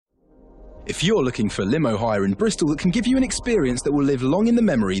If you're looking for limo hire in Bristol that can give you an experience that will live long in the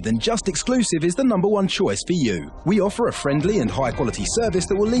memory, then just Xclusive is the #1 choice for you. We offer a friendly and high-quality service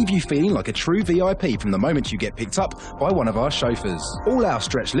that will leave you feeling like a true VIP from the moment you get picked up by one of our chauffeurs. All our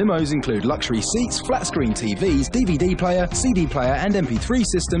stretch limos include luxury seats, flat-screen TVs, DVD player, CD player and MP3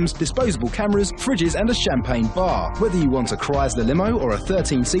 systems, disposable cameras, fridges and a champagne bar. Whether you want a Chrysler limo or a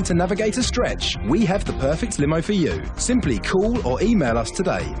 13-seater Navigator stretch, we have the perfect limo for you. Simply call or email us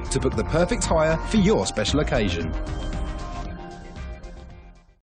today to book the perfect hire for your special occasion.